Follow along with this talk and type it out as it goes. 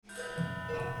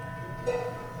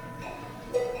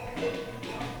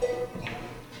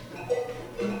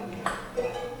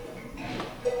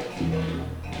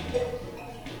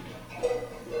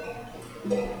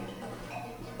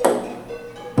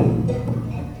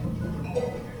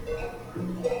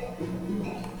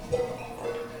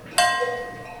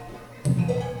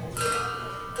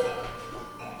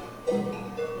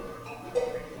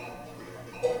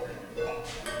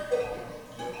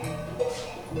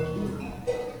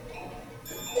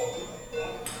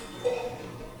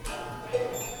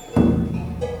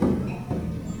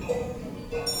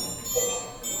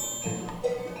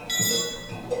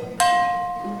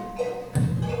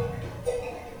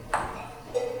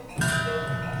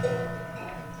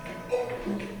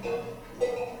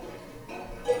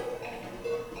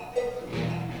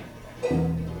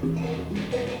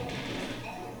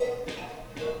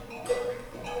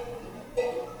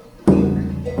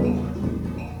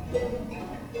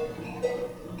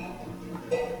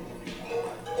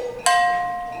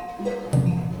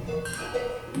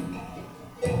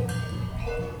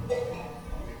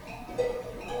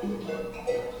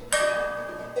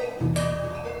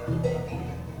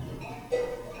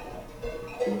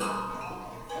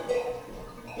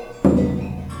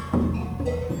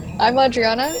I'm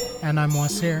Adriana, And I'm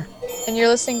Wasir. and you're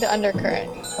listening to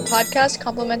Undercurrent, a podcast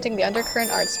complementing the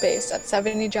Undercurrent art space at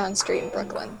 70 John Street in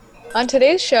Brooklyn. On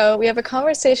today's show, we have a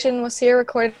conversation Wasir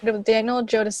recorded with Daniel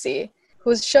Jodeci,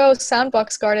 whose show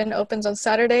Soundbox Garden opens on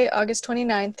Saturday, August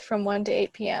 29th from 1 to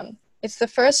 8 p.m. It's the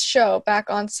first show back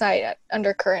on site at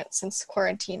Undercurrent since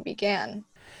quarantine began.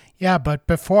 Yeah, but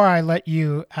before I let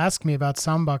you ask me about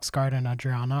Soundbox Garden,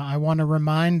 Adriana, I want to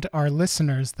remind our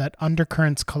listeners that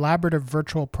Undercurrent's collaborative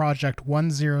virtual project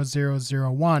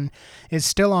 10001 is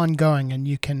still ongoing, and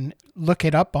you can look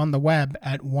it up on the web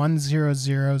at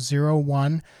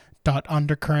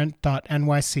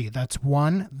 10001.undercurrent.nyc. That's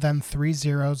one, then three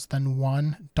zeros, then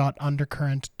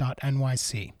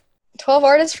one.undercurrent.nyc. 12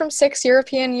 artists from 6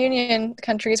 European Union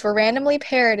countries were randomly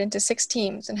paired into 6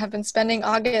 teams and have been spending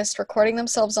August recording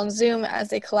themselves on Zoom as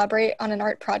they collaborate on an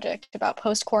art project about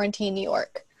post-quarantine New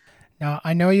York. Now,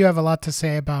 I know you have a lot to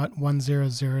say about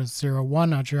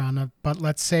 10001, Adriana, but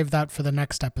let's save that for the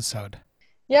next episode.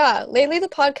 Yeah, lately the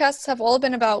podcasts have all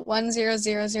been about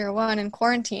 10001 in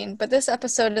quarantine, but this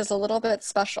episode is a little bit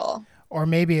special. Or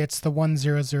maybe it's the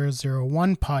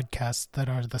 10001 podcasts that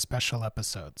are the special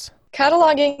episodes.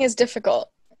 Cataloging is difficult.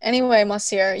 Anyway,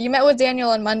 Monsieur, you met with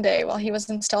Daniel on Monday while he was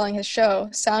installing his show,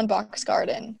 Soundbox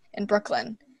Garden, in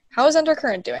Brooklyn. How is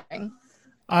Undercurrent doing?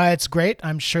 It's great.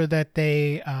 I'm sure that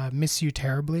they miss you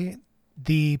terribly.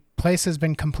 The place has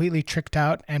been completely tricked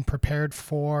out and prepared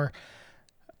for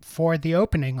the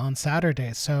opening on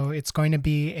Saturday. So it's going to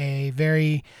be a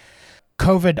very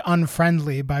COVID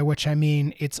unfriendly, by which I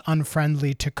mean it's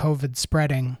unfriendly to COVID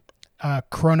spreading,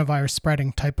 coronavirus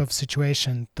spreading type of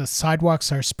situation. The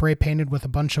sidewalks are spray painted with a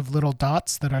bunch of little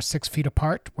dots that are 6 feet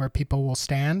apart where people will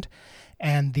stand.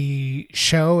 And the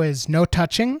show is no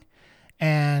touching.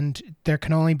 And there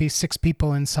can only be 6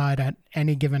 people inside at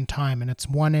any given time. And it's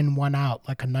one in, one out,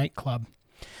 like a nightclub.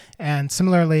 And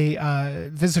similarly,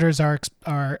 visitors are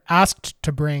asked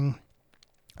to bring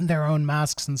their own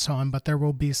masks and so on, but there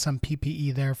will be some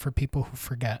PPE there for people who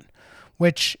forget,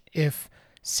 which if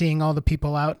seeing all the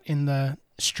people out in the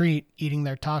street eating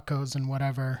their tacos and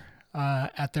whatever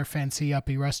at their fancy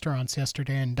yuppie restaurants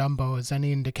yesterday in Dumbo is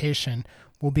any indication,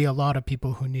 will be a lot of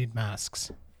people who need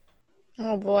masks.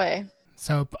 Oh boy.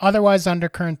 So otherwise,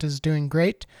 Undercurrent is doing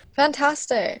great.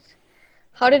 Fantastic.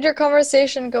 How did your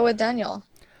conversation go with Daniel?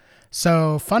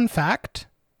 So fun fact,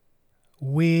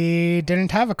 we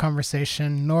didn't have a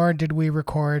conversation, nor did we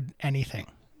record anything.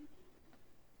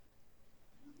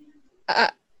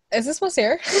 Is this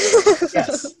Monsieur?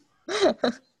 Yes.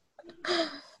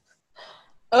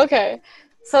 Okay.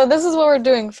 So this is what we're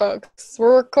doing, folks.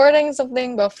 We're recording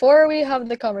something before we have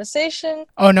the conversation.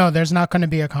 Oh, no, there's not going to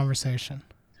be a conversation.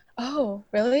 Oh,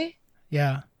 really?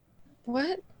 Yeah.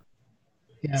 What?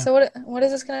 Yeah. So what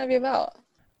is this going to be about?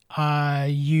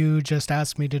 You just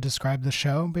asked me to describe the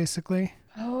show, basically.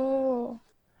 Oh.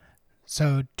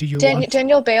 So do you want...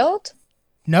 Daniel bailed?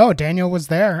 No, Daniel was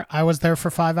there. I was there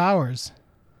for 5 hours.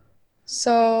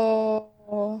 So...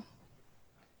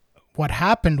 What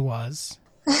happened was...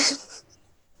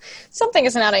 Something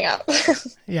isn't adding up.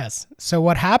 Yes. So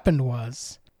what happened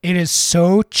was, it is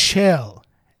so chill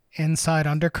inside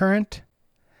Undercurrent.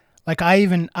 Like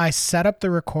I set up the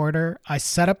recorder, I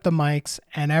set up the mics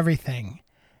and everything.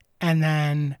 And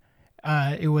then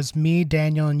it was me,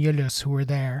 Daniel, and Julius who were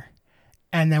there.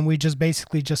 And then we just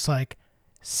basically just like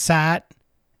sat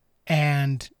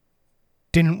and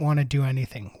didn't want to do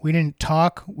anything. We didn't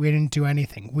talk. We didn't do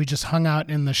anything. We just hung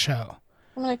out in the show.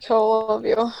 I'm going to kill all of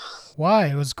you. Why?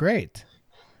 It was great.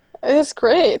 It's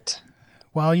great.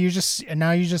 Well,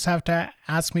 now you just have to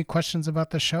ask me questions about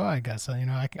the show, I guess. You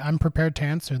know, I'm prepared to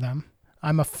answer them.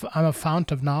 I'm a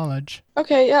fount of knowledge.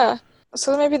 Okay, yeah.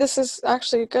 So maybe this is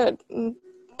actually good.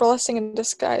 Blessing in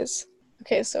disguise.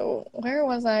 Okay, so where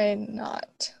was I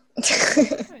not?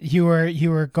 You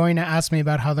were going to ask me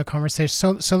about how the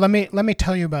conversation. So let me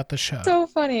tell you about the show. So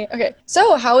funny. Okay,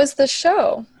 so how is the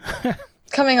show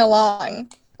coming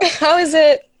along? How is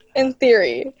it in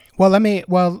theory? Well, let me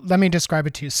describe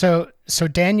it to you. So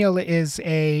Daniel is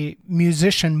a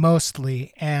musician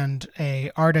mostly and a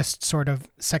artist sort of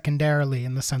secondarily,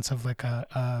 in the sense of like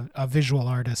a visual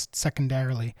artist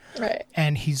secondarily. Right.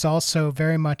 And he's also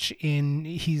very much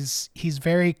he's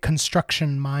very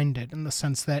construction minded, in the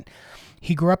sense that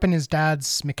he grew up in his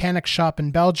dad's mechanic shop in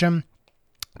Belgium,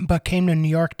 but came to New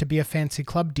York to be a fancy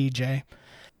club DJ.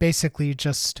 Basically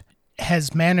just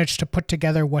has managed to put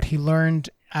together what he learned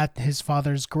at his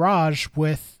father's garage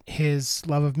with his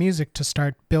love of music to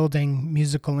start building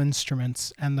musical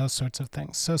instruments and those sorts of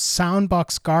things. So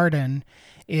Soundbox Garden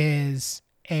is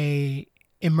a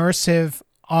immersive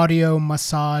audio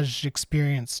massage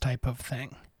experience type of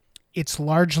thing. it's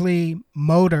largely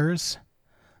motors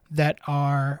that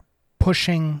are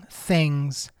pushing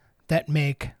things that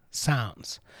make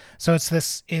sounds. So it's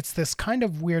this kind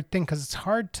of weird thing because it's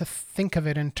hard to think of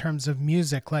it in terms of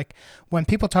music. Like when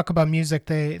people talk about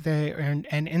music, and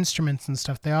instruments and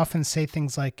stuff, they often say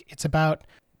things like it's about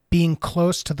being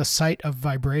close to the site of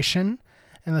vibration,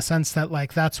 in the sense that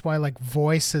like that's why like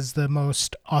voice is the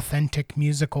most authentic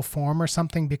musical form or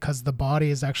something, because the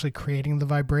body is actually creating the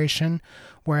vibration.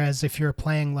 Whereas if you're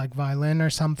playing like violin or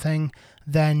something,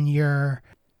 then you're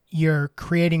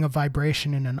creating a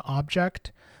vibration in an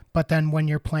object. But then when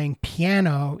you're playing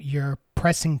piano, you're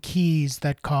pressing keys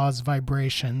that cause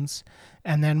vibrations.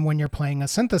 And then when you're playing a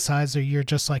synthesizer, you're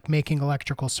just like making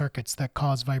electrical circuits that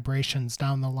cause vibrations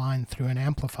down the line through an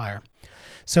amplifier.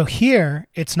 So here,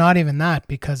 it's not even that,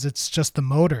 because it's just the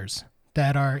motors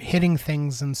that are hitting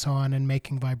things and so on and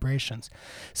making vibrations.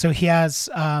 So he's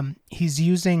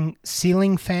using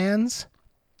ceiling fans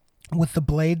with the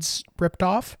blades ripped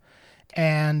off,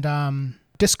 and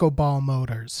disco ball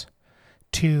motors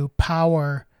to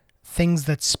power things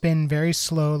that spin very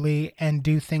slowly and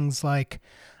do things like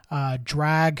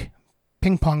drag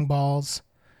ping pong balls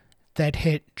that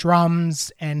hit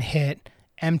drums and hit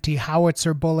empty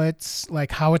howitzer bullets,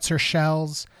 like howitzer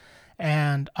shells,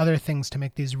 and other things to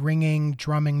make these ringing,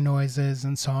 drumming noises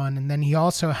and so on. And then he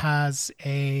also has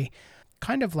a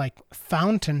kind of like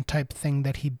fountain type thing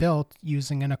that he built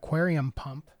using an aquarium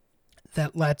pump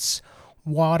that lets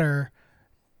water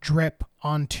drip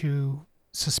onto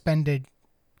suspended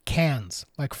cans,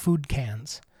 like food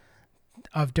cans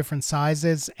of different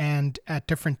sizes and at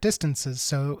different distances.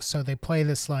 So they play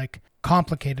this like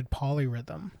complicated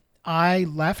polyrhythm. I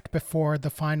left before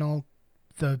the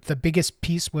biggest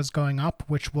piece was going up,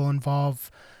 which will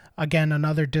involve, again,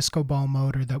 another disco ball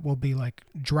motor that will be like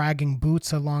dragging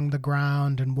boots along the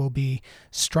ground and will be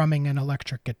strumming an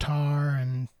electric guitar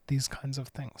and these kinds of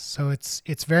things. So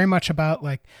it's very much about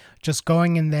like just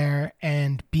going in there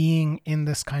and being in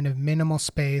this kind of minimal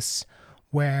space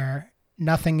where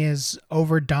nothing is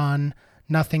overdone,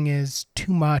 nothing is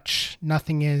too much,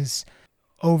 nothing is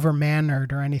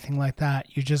over-mannered or anything like that.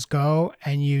 You just go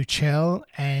and you chill,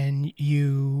 and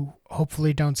you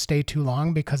hopefully don't stay too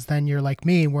long, because then you're like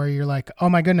me, where you're like, oh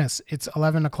my goodness, it's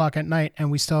 11 o'clock at night and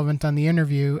we still haven't done the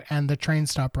interview and the train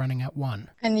stopped running at 1.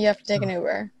 And you have to take an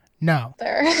Uber. No.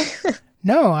 There.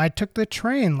 No, I took the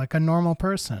train like a normal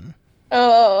person.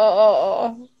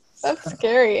 Oh, that's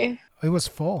scary. It was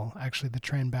full, actually, the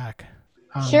train back.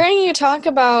 Hearing you talk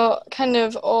about kind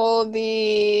of all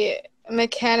the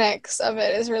mechanics of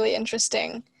it is really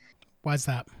interesting. Why's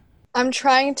that? I'm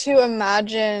trying to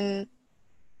imagine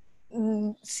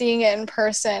seeing it in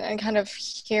person and kind of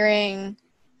hearing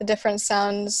the different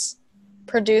sounds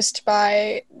produced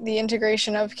by the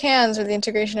integration of cans or the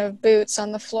integration of boots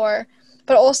on the floor.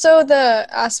 But also the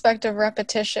aspect of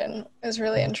repetition is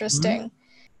really interesting. Mm-hmm.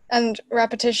 And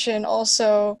repetition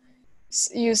also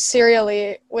used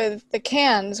serially with the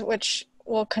cans, which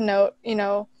will connote,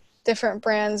 different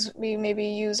brands we maybe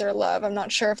use or love. I'm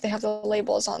not sure if they have the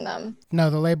labels on them. No,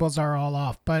 the labels are all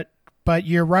off. But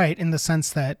you're right in the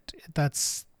sense that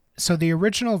so the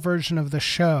original version of the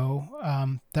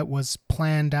show that was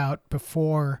planned out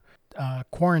before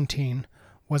quarantine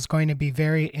was going to be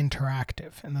very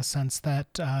interactive, in the sense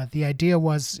that the idea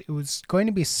was it was going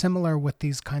to be similar with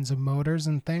these kinds of motors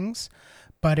and things,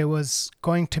 but it was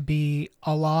going to be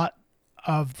a lot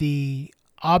of the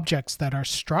objects that are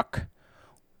struck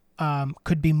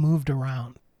could be moved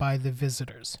around by the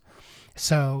visitors.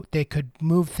 So they could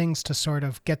move things to sort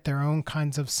of get their own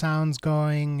kinds of sounds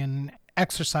going and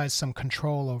exercise some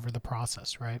control over the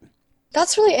process, right?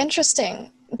 That's really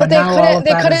interesting. But they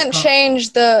couldn't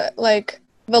change the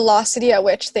velocity at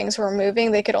which things were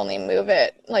moving. They could only move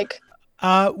it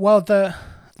well, the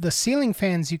ceiling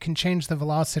fans, you can change the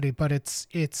velocity, but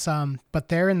but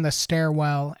they're in the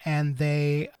stairwell, and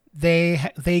they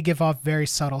give off very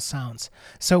subtle sounds.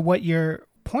 So what you're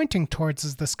pointing towards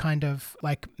is this kind of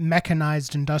like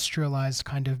mechanized, industrialized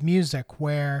kind of music,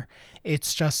 where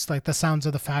it's just like the sounds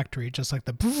of the factory, just like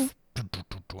the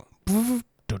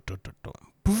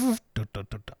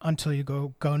until you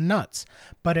go nuts.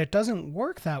 But it doesn't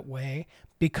work that way,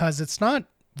 because it's not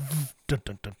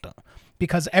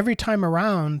because every time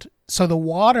around, so the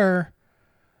water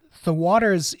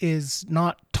is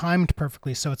not timed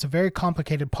perfectly, so it's a very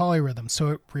complicated polyrhythm. So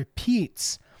it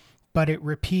repeats, but it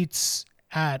repeats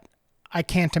at, I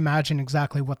can't imagine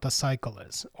exactly what the cycle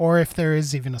is, or if there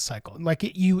is even a cycle. Like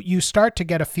you start to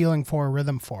get a feeling for a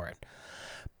rhythm for it.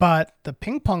 But the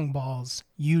ping pong balls,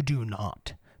 you do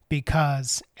not,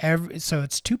 because so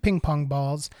it's 2 ping pong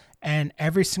balls, and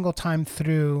every single time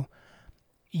through,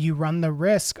 you run the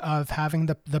risk of having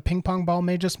the ping pong ball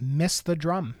may just miss the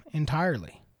drum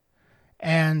entirely.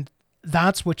 And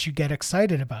that's what you get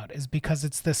excited about, is because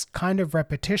it's this kind of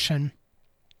repetition.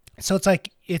 So it's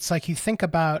like you think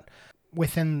about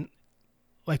within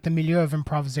like the milieu of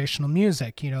improvisational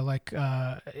music,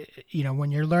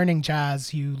 when you're learning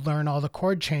jazz, you learn all the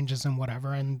chord changes and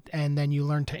whatever, and then you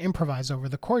learn to improvise over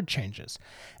the chord changes.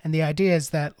 And the idea is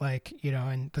that,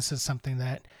 and this is something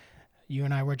that you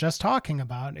and I were just talking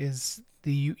about, is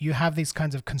you have these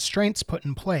kinds of constraints put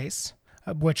in place,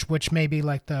 which may be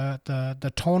like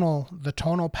the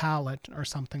tonal palette or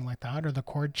something like that, or the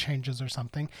chord changes or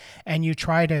something, and you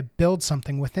try to build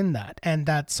something within that. And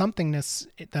that something is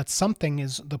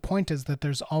the point, is that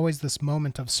there's always this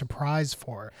moment of surprise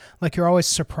for it. Like you're always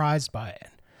surprised by it,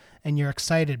 and you're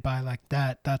excited by like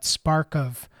that spark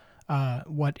of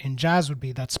what in jazz would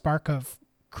be that spark of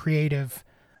creative.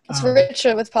 It's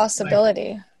richer with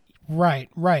possibility. Right.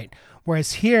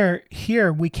 Whereas here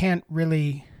we can't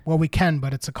really. Well, we can,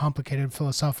 but it's a complicated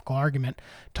philosophical argument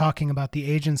talking about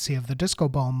the agency of the disco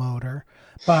ball motor.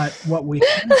 But what we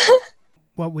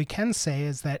can say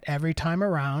is that every time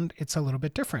around, it's a little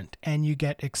bit different. And you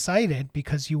get excited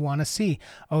because you want to see,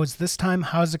 is this time,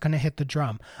 how is it going to hit the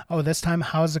drum? Oh, this time,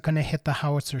 how is it going to hit the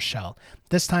howitzer shell?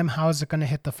 This time, how is it going to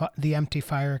hit the empty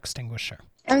fire extinguisher?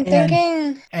 I'm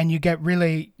thinking... And you get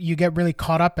really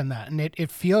caught up in that. And it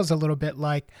feels a little bit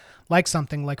like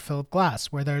something like Philip Glass,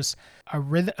 where there's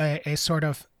a sort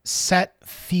of set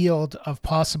field of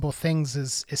possible things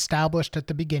is established at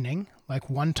the beginning, like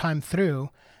one time through,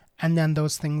 and then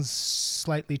those things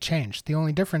slightly change. The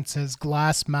only difference is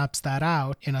Glass maps that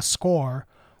out in a score,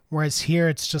 whereas here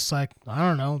it's just like, I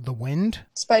don't know, the wind.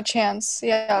 It's by chance,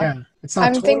 yeah. It's not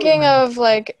I'm totally thinking random. of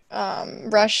like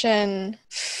Russian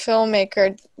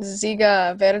filmmaker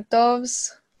Dziga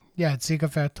Vertov's. Yeah, it's Dziga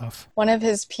Vertov. One of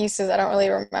his pieces, I don't really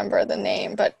remember the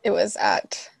name, but it was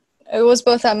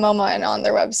both at MoMA and on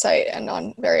their website and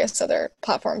on various other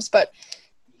platforms. But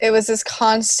it was this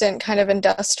constant kind of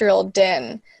industrial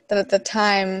din that at the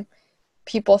time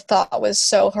people thought was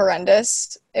so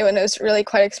horrendous. It was really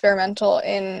quite experimental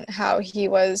in how he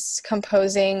was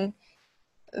composing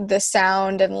the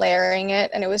sound and layering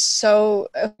it. And it was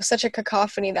such a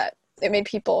cacophony that it made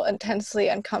people intensely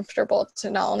uncomfortable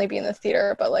to not only be in the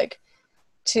theater, but like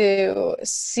to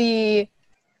see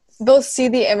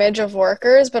the image of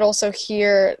workers, but also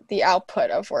hear the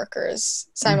output of workers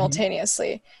simultaneously.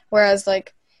 Mm-hmm. Whereas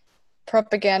like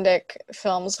propagandic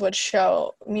films would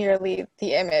show merely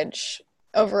the image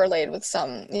overlaid with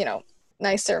some,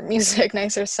 nicer music,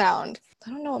 nicer sound.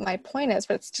 I don't know what my point is,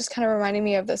 but it's just kind of reminding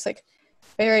me of this like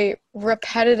very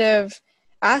repetitive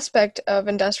aspect of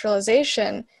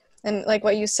industrialization. And like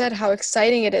what you said, how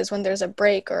exciting it is when there's a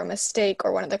break or a mistake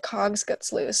or one of the cogs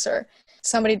gets loose or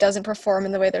somebody doesn't perform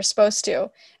in the way they're supposed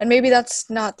to. And maybe that's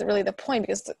not really the point,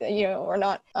 because we're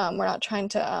not trying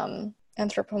to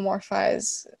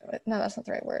anthropomorphize. No, that's not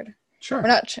the right word. Sure.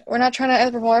 We're not trying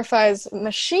to anthropomorphize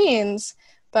machines,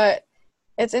 but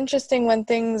it's interesting when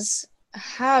things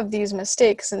have these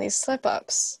mistakes and these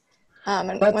slip-ups,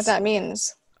 and what that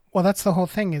means. Well, that's the whole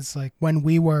thing, is like when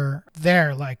we were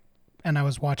there, like, and I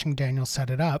was watching Daniel set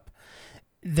it up,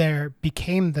 there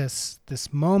became this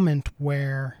moment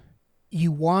where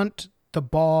you want the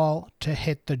ball to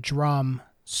hit the drum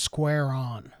square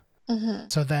on,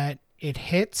 so that it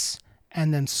hits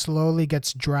and then slowly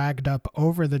gets dragged up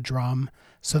over the drum,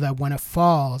 so that when it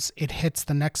falls, it hits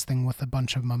the next thing with a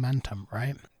bunch of momentum,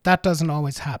 right? That doesn't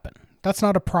always happen. That's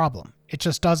not a problem. It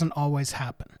just doesn't always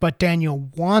happen. But Daniel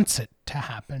wants it to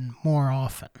happen more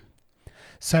often.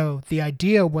 So the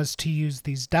idea was to use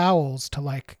these dowels, to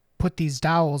like put these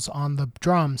dowels on the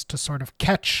drums to sort of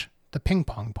catch the ping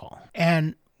pong ball.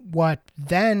 And what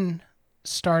then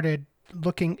started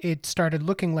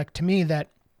looking like to me that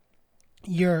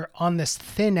you're on this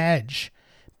thin edge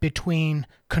between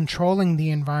controlling the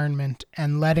environment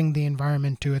and letting the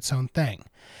environment do its own thing.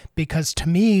 Because to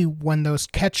me, when those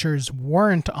catchers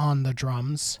weren't on the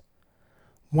drums,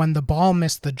 when the ball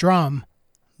missed the drum,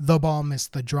 the ball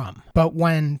missed the drum. But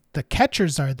when the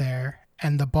catchers are there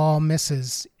and the ball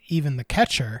misses even the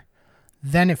catcher,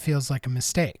 then it feels like a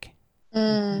mistake.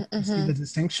 Mm-hmm. See the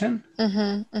distinction?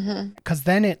 Because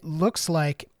then it looks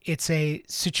like it's a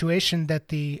situation that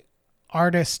the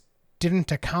artist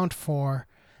didn't account for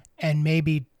and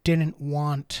maybe didn't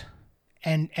want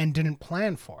and didn't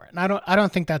plan for it. And I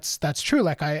don't think that's true.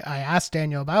 Like I asked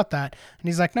Daniel about that, and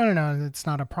he's like, no, it's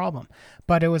not a problem.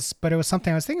 But it was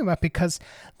something I was thinking about, because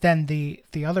then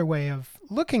the other way of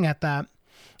looking at that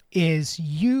is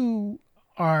you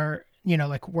are,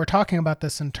 like we're talking about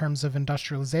this in terms of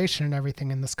industrialization and everything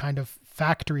in this kind of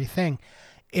factory thing.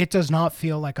 it does not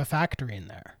feel like a factory in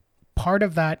there. Part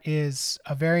of that is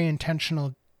a very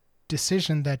intentional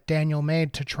decision that Daniel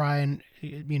made to try and,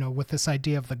 with this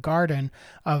idea of the garden,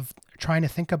 of trying to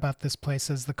think about this place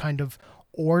as the kind of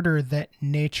order that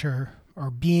nature, or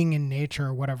being in nature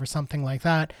or whatever, something like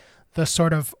that, the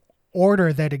sort of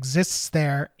order that exists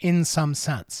there in some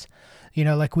sense.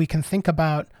 Like we can think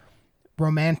about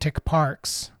romantic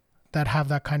parks that have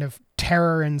that kind of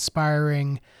terror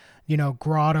inspiring,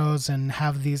 grottos, and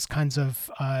have these kinds of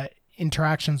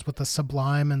interactions with the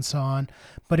sublime and so on.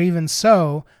 But even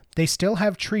so, they still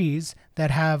have trees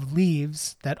that have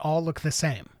leaves that all look the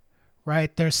same,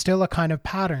 right? There's still a kind of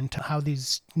pattern to how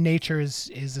these nature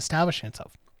is establishing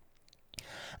itself.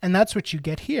 And that's what you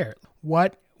get here.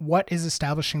 What is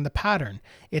establishing the pattern?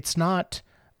 It's not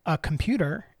a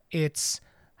computer. It's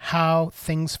how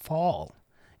things fall.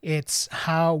 It's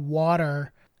how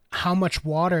much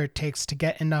water it takes to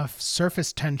get enough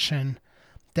surface tension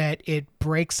that it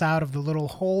breaks out of the little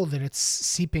hole that it's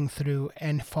seeping through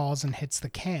and falls and hits the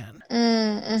can.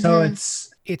 Mm-hmm. So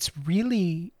it's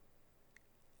really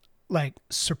like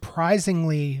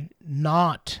surprisingly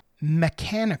not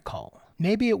mechanical.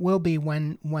 Maybe it will be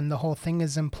when the whole thing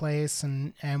is in place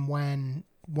and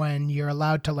when you're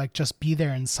allowed to like just be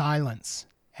there in silence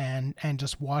and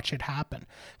just watch it happen.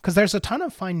 Because there's a ton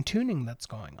of fine tuning that's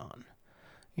going on.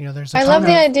 I love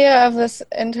the idea of this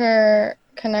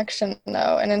interconnection,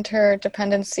 though, and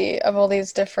interdependency of all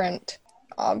these different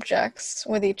objects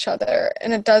with each other.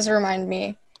 And it does remind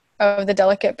me of the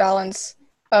delicate balance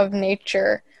of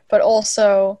nature, but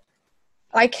also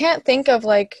I can't think of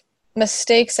like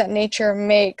mistakes that nature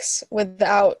makes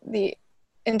without the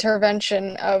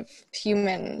intervention of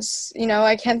humans.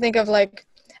 I can't think of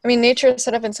nature is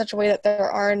set up in such a way that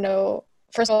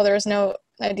first of all, there's no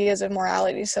ideas of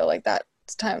morality, so like that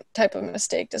type of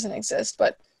mistake doesn't exist,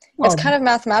 but it's kind of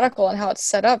mathematical in how it's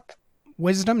set up.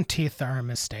 Wisdom teeth are a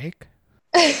mistake.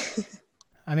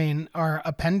 Our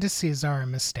appendices are a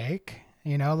mistake,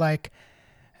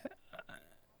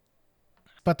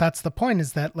 but that's the point,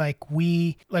 is that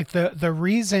the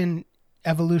reason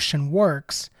evolution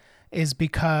works is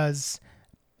because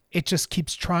it just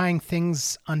keeps trying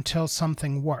things until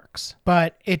something works.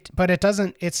 But it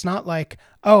doesn't, it's not like,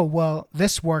 oh, well,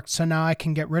 this worked, so now I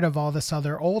can get rid of all this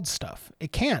other old stuff.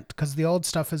 It can't, because the old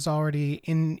stuff is already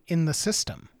in the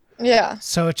system. Yeah.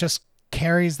 So it just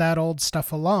carries that old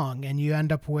stuff along, and you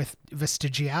end up with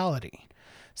vestigiality.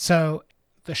 So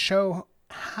the show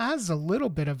has a little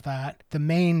bit of that. The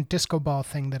main disco ball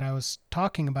thing that I was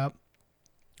talking about,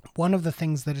 one of the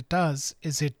things that it does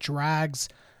is it drags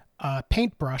a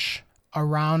paintbrush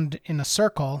around in a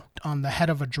circle on the head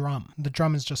of a drum. The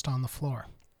drum is just on the floor.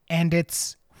 And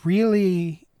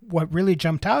what really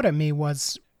jumped out at me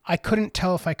was I couldn't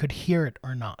tell if I could hear it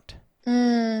or not.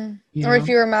 Or if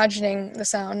you were imagining the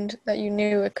sound that you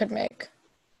knew it could make.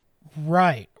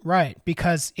 Right.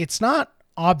 Because it's not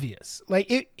obvious.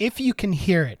 Like if you can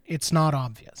hear it, it's not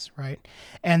obvious, right?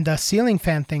 And the ceiling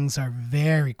fan things are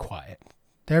very quiet.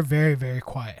 They're very, very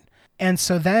quiet. And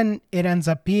so then it ends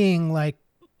up being like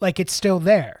it's still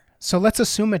there. So let's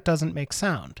assume it doesn't make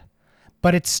sound,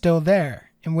 but it's still there,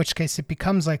 in which case it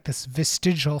becomes like this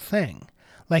vestigial thing.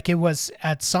 Like it was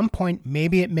at some point,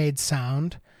 maybe it made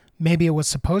sound, maybe it was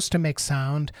supposed to make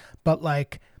sound, but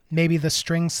like maybe the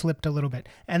string slipped a little bit.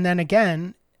 And then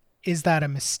again, is that a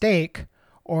mistake?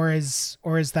 Or is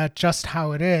that just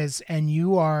how it is? And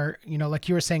you are, like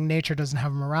you were saying, nature doesn't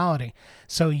have morality.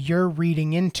 So you're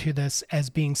reading into this as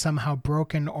being somehow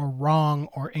broken or wrong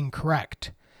or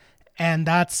incorrect. And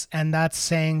that's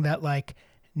saying that like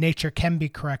nature can be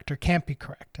correct or can't be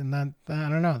correct. And then, I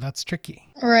don't know, that's tricky.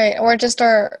 Right. Or just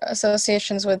our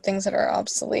associations with things that are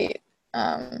obsolete.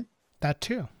 That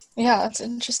too. Yeah, that's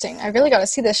interesting. I really got to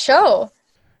see this show.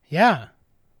 Yeah.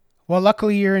 Well,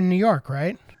 luckily you're in New York,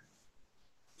 right?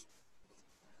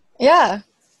 Yeah.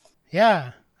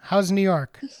 Yeah. How's New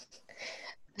York?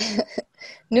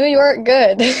 New York,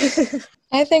 good.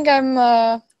 I think I'm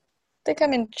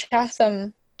in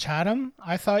Chatham. Chatham?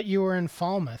 I thought you were in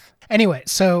Falmouth. Anyway,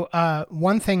 so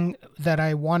one thing that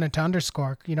I wanted to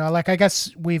underscore, I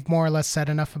guess we've more or less said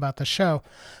enough about the show,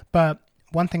 but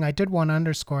one thing I did want to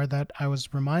underscore that I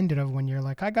was reminded of when you're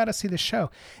like, I got to see the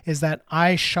show, is that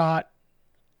I shot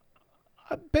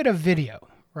a bit of video,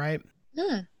 right?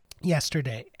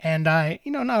 Yesterday. And I,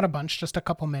 not a bunch, just a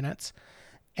couple minutes.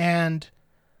 And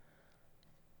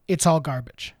it's all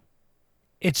garbage.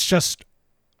 It's just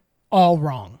all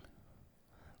wrong.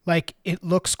 Like, it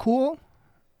looks cool,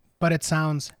 but it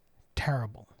sounds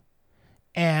terrible.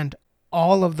 And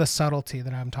all of the subtlety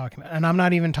that I'm talking about, and I'm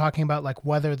not even talking about like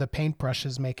whether the paintbrush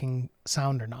is making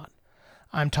sound or not.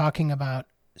 I'm talking about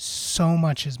so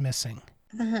much is missing.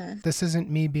 Mm-hmm. This isn't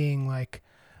me being like,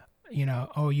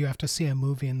 oh, you have to see a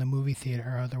movie in the movie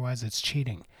theater, otherwise it's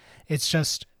cheating. It's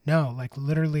just, no, like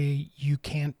literally you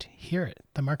can't hear it.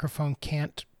 The microphone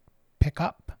can't pick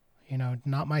up,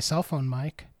 not my cell phone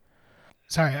mic.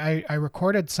 Sorry, I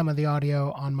recorded some of the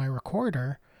audio on my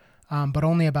recorder, but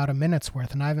only about a minute's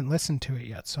worth, and I haven't listened to it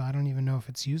yet, so I don't even know if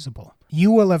it's usable.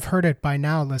 You will have heard it by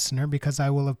now, listener, because I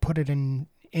will have put it in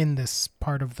this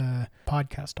part of the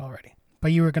podcast already.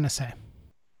 But you were going to say.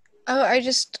 Oh,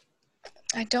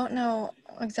 I don't know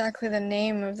exactly the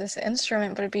name of this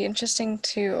instrument, but it'd be interesting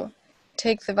to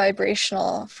take the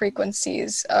vibrational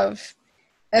frequencies of,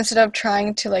 instead of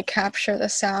trying to like capture the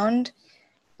sound,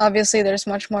 obviously there's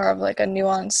much more of like a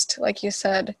nuanced, like you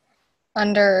said,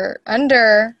 under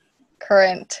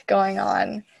current going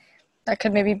on that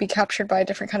could maybe be captured by a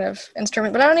different kind of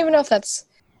instrument. But I don't even know if that's...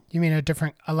 You mean a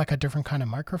different kind of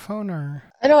microphone, or?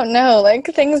 I don't know, like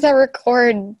things that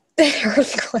record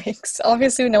earthquakes.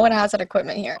 Obviously, no one has that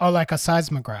equipment here. Oh, like a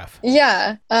seismograph.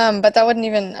 Yeah, but that wouldn't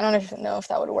even... I don't even know if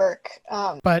that would work.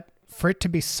 But for it to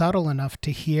be subtle enough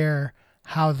to hear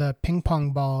how the ping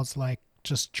pong balls like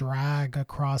just drag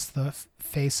across the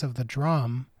face of the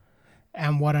drum,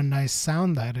 and what a nice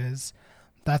sound that is,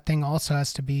 that thing also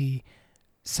has to be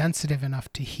sensitive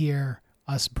enough to hear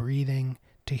us breathing,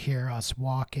 to hear us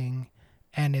walking,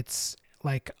 and it's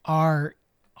like our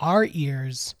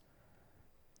ears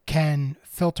can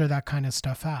filter that kind of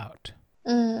stuff out.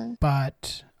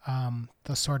 But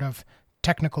the sort of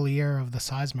technical ear of the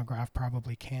seismograph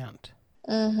probably can't.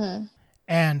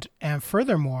 And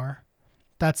furthermore,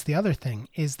 that's the other thing,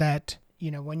 is that,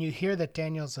 when you hear that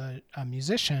Daniel's a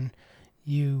musician,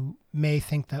 you may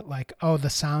think that like, oh, the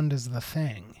sound is the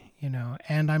thing,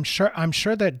 and I'm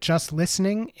sure that just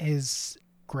listening is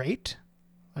great.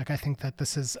 Like, I think that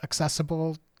this is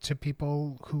accessible to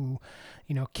people who,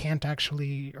 can't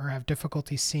actually or have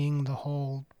difficulty seeing the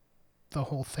whole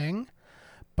thing.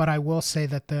 But I will say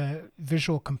that the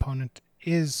visual component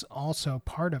is also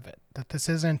part of it. That this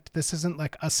isn't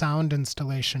like a sound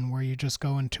installation where you just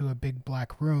go into a big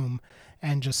black room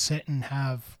and just sit and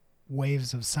have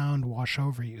waves of sound wash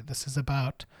over you. This is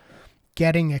about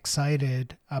getting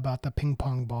excited about the ping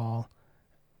pong ball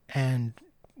and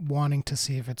wanting to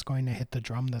see if it's going to hit the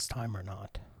drum this time or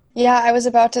not. Yeah, I was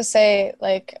about to say,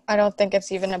 like, I don't think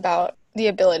it's even about the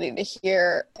ability to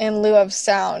hear. In lieu of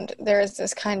sound, there is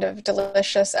this kind of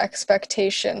delicious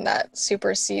expectation that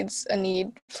supersedes a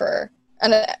need for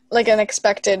an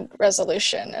expected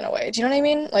resolution in a way. Do you know what I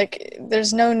mean? Like,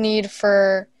 there's no need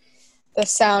for the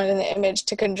sound and the image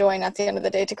to conjoin at the end of the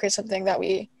day to create something that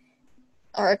we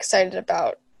are excited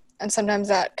about. And sometimes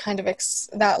that kind of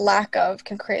that lack of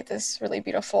can create this really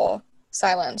beautiful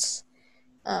silence.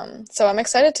 So I'm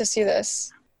excited to see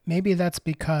this. Maybe that's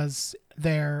because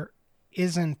there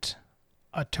isn't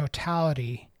a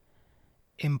totality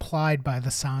implied by the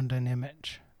sound and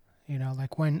image.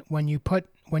 Like when you put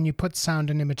sound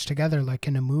and image together, like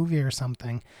in a movie or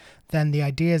something, then the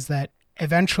idea is that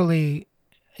eventually,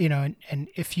 and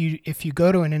if you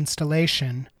go to an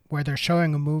installation where they're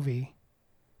showing a movie,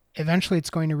 eventually it's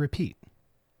going to repeat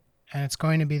and it's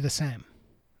going to be the same,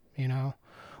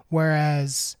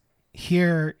 whereas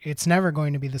here it's never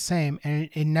going to be the same, and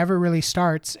it never really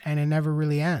starts and it never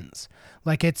really ends.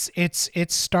 Like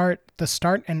the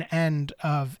start and end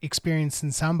of Experience in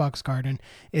Soundbox Garden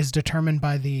is determined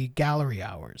by the gallery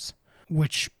hours,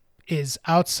 which is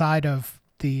outside of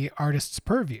the artist's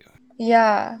purview.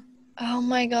 Yeah. Oh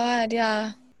my God.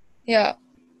 Yeah. Yeah.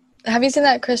 Have you seen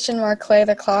that Christian Marclay,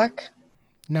 The Clock?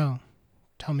 No.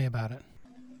 Tell me about it.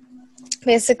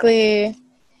 Basically,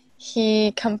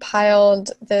 he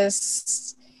compiled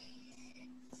this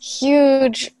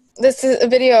huge... This is a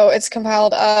video. It's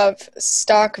compiled of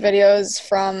stock videos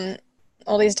from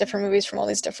all these different movies, from all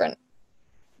these different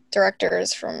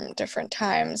directors from different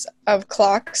times, of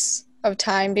clocks, of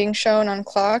time being shown on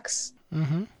clocks.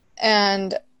 Mm-hmm.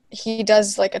 And he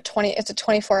does like it's a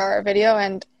 24-hour video,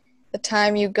 and the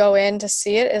time you go in to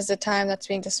see it is the time that's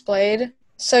being displayed.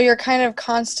 So you're kind of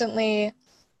constantly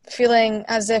feeling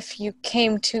as if you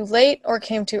came too late or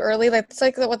came too early. Like, it's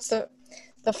like what's the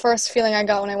first feeling I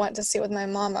got when I went to see it with my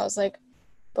mom. I was like,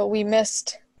 but we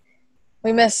missed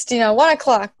 1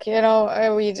 o'clock, we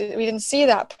didn't see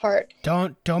that part.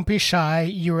 Don't be shy.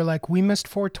 You were like, we missed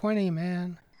 4:20,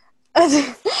 man.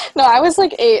 No, I was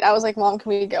like 8. I was like, Mom, can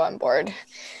we go? I'm bored.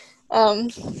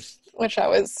 Which I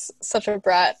was such a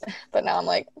brat, but now I'm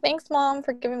like, thanks, Mom,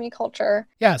 for giving me culture.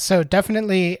 Yeah, so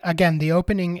definitely, again, the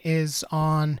opening is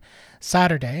on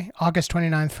Saturday, August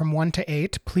 29th from 1 to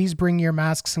 8. Please bring your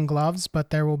masks and gloves,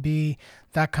 but there will be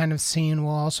that kind of scene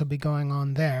will also be going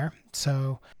on there.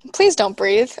 So Please don't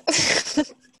breathe.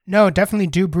 no, definitely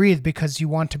do breathe because you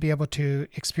want to be able to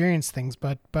experience things.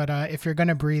 But if you're going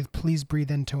to breathe, please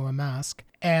breathe into a mask.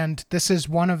 And this is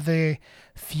one of the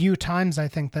few times I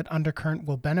think that Undercurrent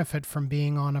will benefit from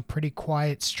being on a pretty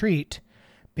quiet street,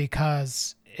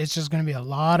 because it's just going to be a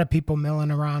lot of people milling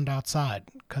around outside.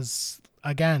 Because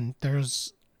again, there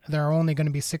are only going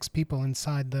to be 6 people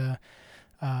inside the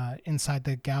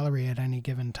gallery at any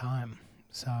given time.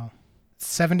 So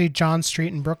 70 John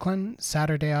Street in Brooklyn,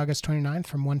 Saturday, August 29th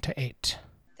from 1 to 8.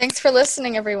 Thanks for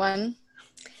listening, everyone.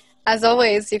 As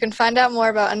always, you can find out more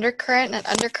about Undercurrent at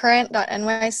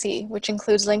undercurrent.nyc, which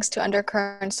includes links to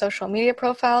Undercurrent's social media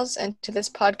profiles and to this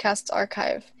podcast's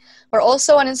archive. We're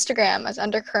also on Instagram as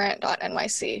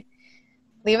undercurrent.nyc.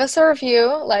 Leave us a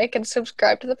review, like, and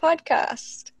subscribe to the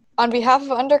podcast. On behalf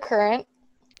of Undercurrent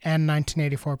and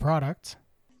 1984 Products,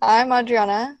 I'm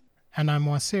Adriana. And I'm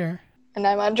Wasir. And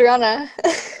I'm Adriana.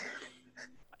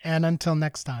 And until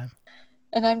next time.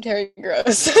 And I'm Terry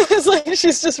Gross. It's like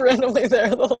she's just randomly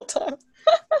there the whole time.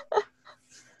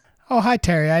 Oh, hi,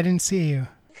 Terry. I didn't see you.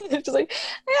 She's like,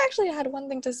 I actually had one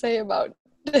thing to say about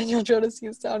Daniel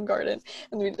Jodeci's Soundgarden,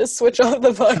 and we just switch off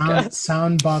the podcast.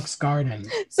 Soundbox Garden.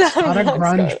 Not a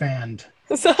grunge band.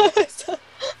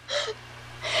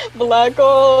 Black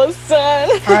Hole Sun.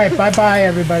 All right, bye-bye,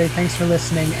 everybody. Thanks for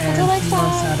listening. And until next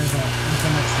time.